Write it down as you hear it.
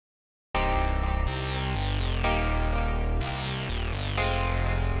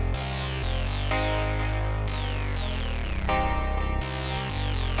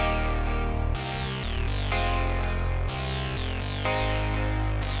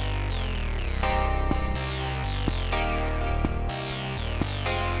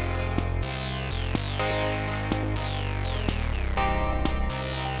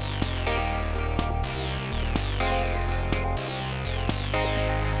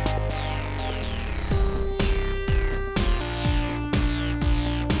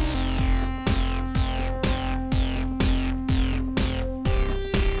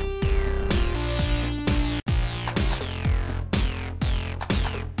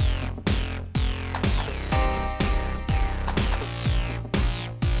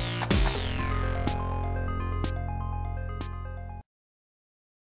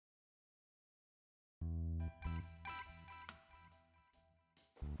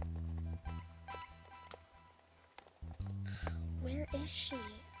Where is she?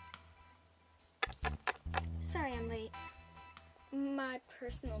 Sorry I'm late. My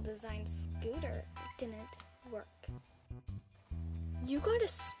personal design scooter didn't work. You got a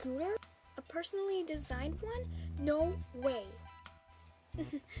scooter? A personally designed one? No way.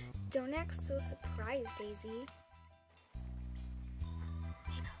 Don't act so surprised, Daisy.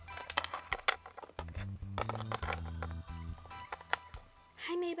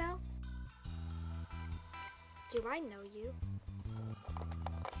 Hi, Maybell. Do I know you?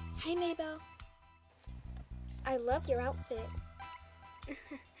 Hi, Maybell. I love your outfit.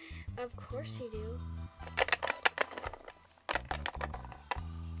 Of course you do.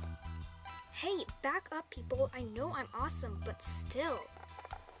 Hey, back up, people. I know I'm awesome, but still.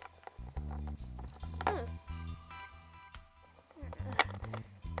 Ugh.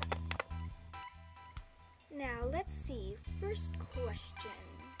 Now, let's see. First question.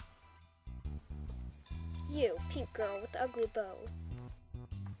 You, pink girl with the ugly bow.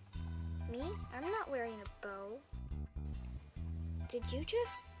 Me? I'm not wearing a bow. Did you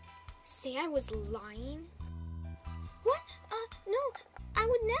just say I was lying? What? No, I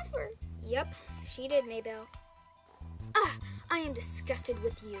would never. Yep, she did, Maybell. I am disgusted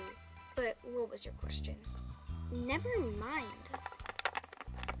with you. But what was your question? Never mind.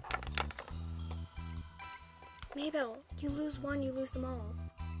 Maybell, you lose one, you lose them all.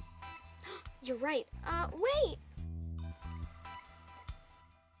 You're right. Wait!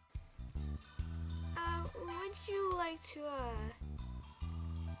 Would you like to,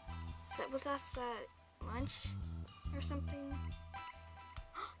 sit with us at lunch or something?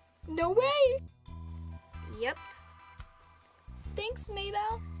 No way! Yep. Thanks,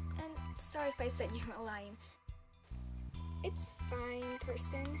 Maybell. And sorry if I said you were lying. It's fine,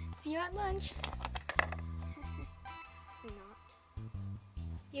 person. See you at lunch. Not.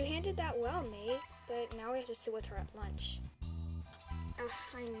 You handled that well, May, but now we have to sit with her at lunch. Ugh,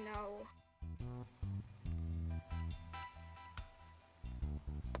 I know.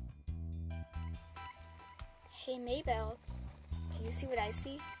 Hey, Maybell. Do you see what I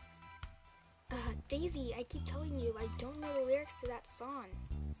see? Daisy, I keep telling you, I don't know the lyrics to that song.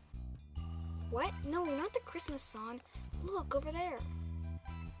 What? No, not the Christmas song. Look, over there.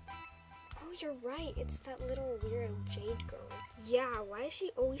 Oh, you're right. It's that little weird Jade girl. Yeah, why is she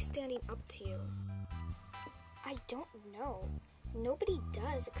always standing up to you? I don't know. Nobody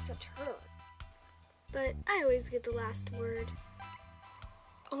does except her. But I always get the last word.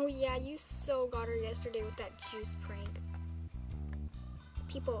 Oh yeah, you so got her yesterday with that juice prank.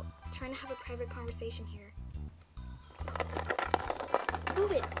 People, trying to have a private conversation here.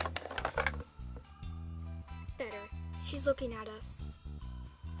 Move it! Better. She's looking at us.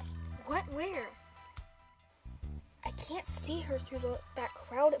 What? Where? I can't see her through that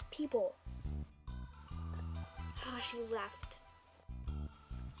crowd of people. Oh, she left.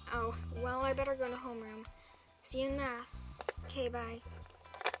 Oh, well, I better go to homeroom. See you in math. Okay, bye.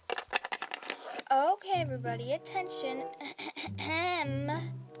 Okay, everybody, attention.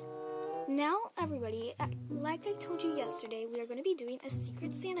 Now, everybody, like I told you yesterday, we are going to be doing a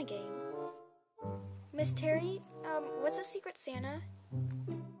Secret Santa game. Miss Terry, what's a Secret Santa?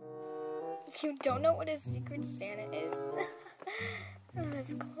 You don't know what a Secret Santa is? Oh,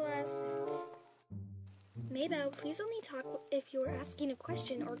 that's classic. Maybell, please only talk if you are asking a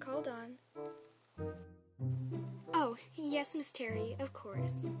question or called on. Oh, yes, Miss Terry, of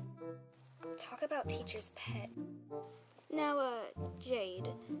course. Talk about teacher's pet. Now, Jade,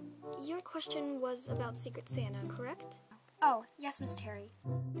 your question was about Secret Santa, correct? Oh, yes, Miss Terry.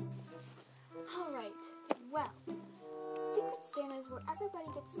 Alright, well, Secret Santa is where everybody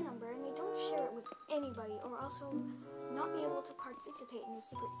gets a number and they don't share it with anybody or else you'll not be able to participate in the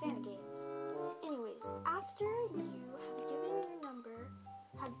Secret Santa games. Anyways, after you have given your number,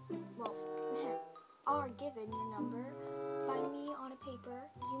 are given your number by me on a paper,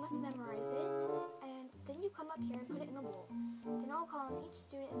 you must memorize it, and then you come up here and put it in the bowl. Then I'll call on each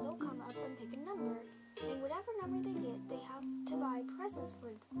student and they'll come up and pick a number. And whatever number they get, they have to buy presents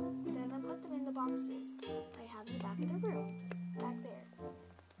for them and put them in the boxes I have in the back of the room, back there.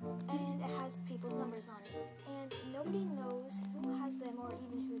 And it has people's numbers on it. And nobody knows who has them or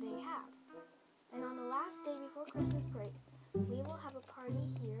even who they have. And on the last day before Christmas break, we will have a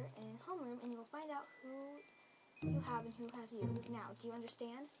party here in homeroom and you'll find out who you have and who has you. Now, do you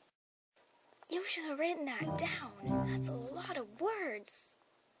understand? You should have written that down. That's a lot of words.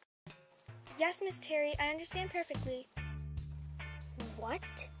 Yes, Miss Terry, I understand perfectly. What?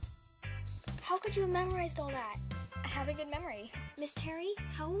 How could you have memorized all that? I have a good memory. Miss Terry,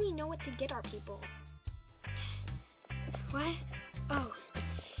 how will we know what to get our people? What? Oh,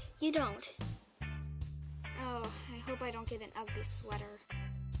 you don't. Oh, I hope I don't get an ugly sweater.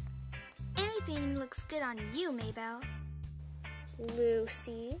 Anything looks good on you, Maybell.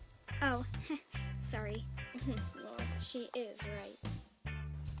 Lucy. Oh, sorry. Well, she is right.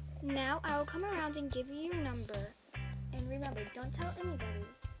 Now I will come around and give you your number. And remember, don't tell anybody.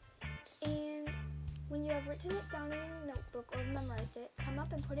 And when you have written it down in your notebook or memorized it, come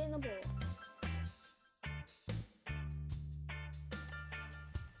up and put it in the bowl.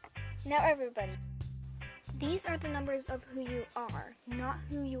 Now everybody, these are the numbers of who you are, not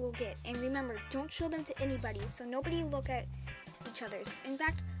who you will get. And remember, don't show them to anybody, so nobody look at each other's. In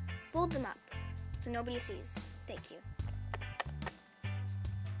fact, fold them up so nobody sees. Thank you.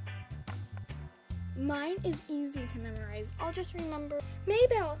 Mine is easy to memorize. I'll just remember.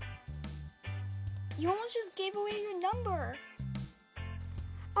 Maybell! You almost just gave away your number.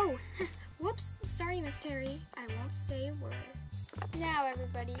 Oh, whoops. Sorry, Miss Terry. I won't say a word. Now,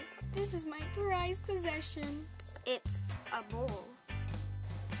 everybody, this is my prized possession. It's a bowl.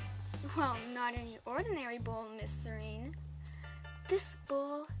 Well, not any ordinary bowl, Miss Serene. This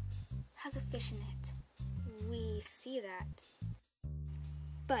bowl has a fish in it. We see that.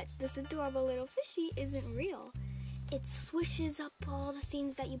 But this adorable little fishy isn't real. It swishes up all the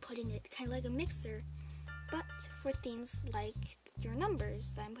things that you put in it, kind of like a mixer, but for things like your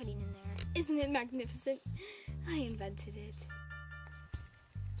numbers that I'm putting in there. Isn't it magnificent? I invented it.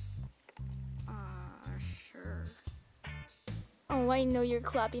 Sure. Oh, I know you're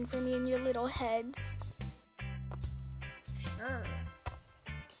clapping for me in your little heads. Sure.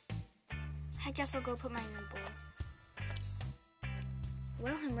 I guess I'll go put mine in a bowl.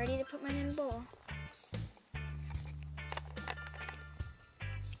 Well, I'm ready to put mine in a bowl.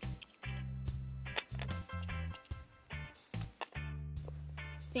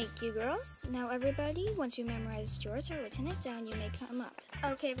 Thank you, girls. Now everybody, once you memorized yours or written it down, you may come up.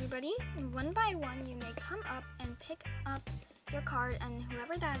 Okay, everybody, one by one, you may come up and pick up your card, and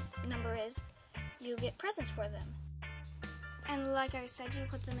whoever that number is, you get presents for them. And like I said, you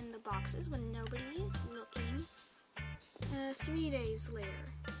put them in the boxes when nobody is looking. 3 days later.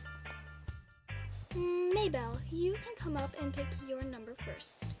 Maybell, you can come up and pick your number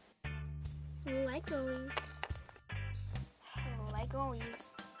first. Like always. Like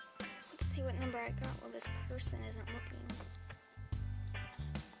always. Let's see what number I got while this person isn't looking.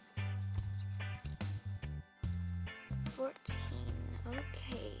 14.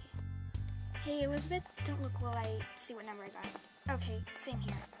 Okay. Hey, Elizabeth, don't look while I see what number I got. Okay, same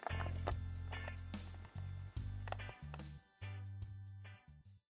here.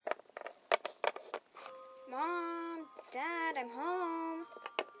 Mom, Dad, I'm home.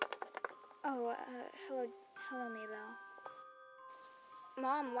 Oh, hello, Maybell.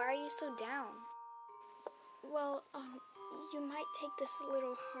 Mom, why are you so down? Well, you might take this a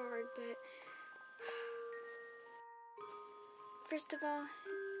little hard, but first of all,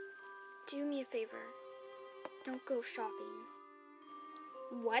 do me a favor. Don't go shopping.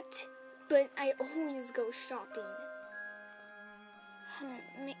 What? But I always go shopping.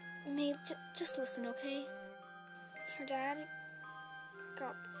 May, just listen, okay? Your dad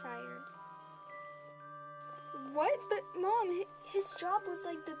got fired. What? But Mom, his job was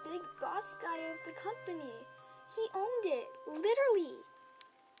like the big boss guy of the company. He owned it, literally.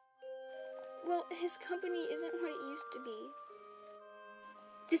 Well, his company isn't what it used to be.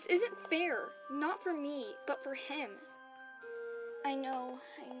 This isn't fair. Not for me, but for him. I know.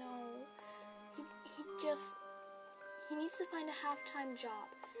 He needs to find a half-time job,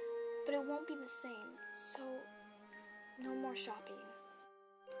 but it won't be the same, so no more shopping.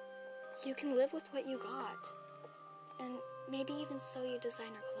 You can live with what you got, and maybe even sew your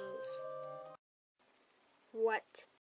designer clothes. What?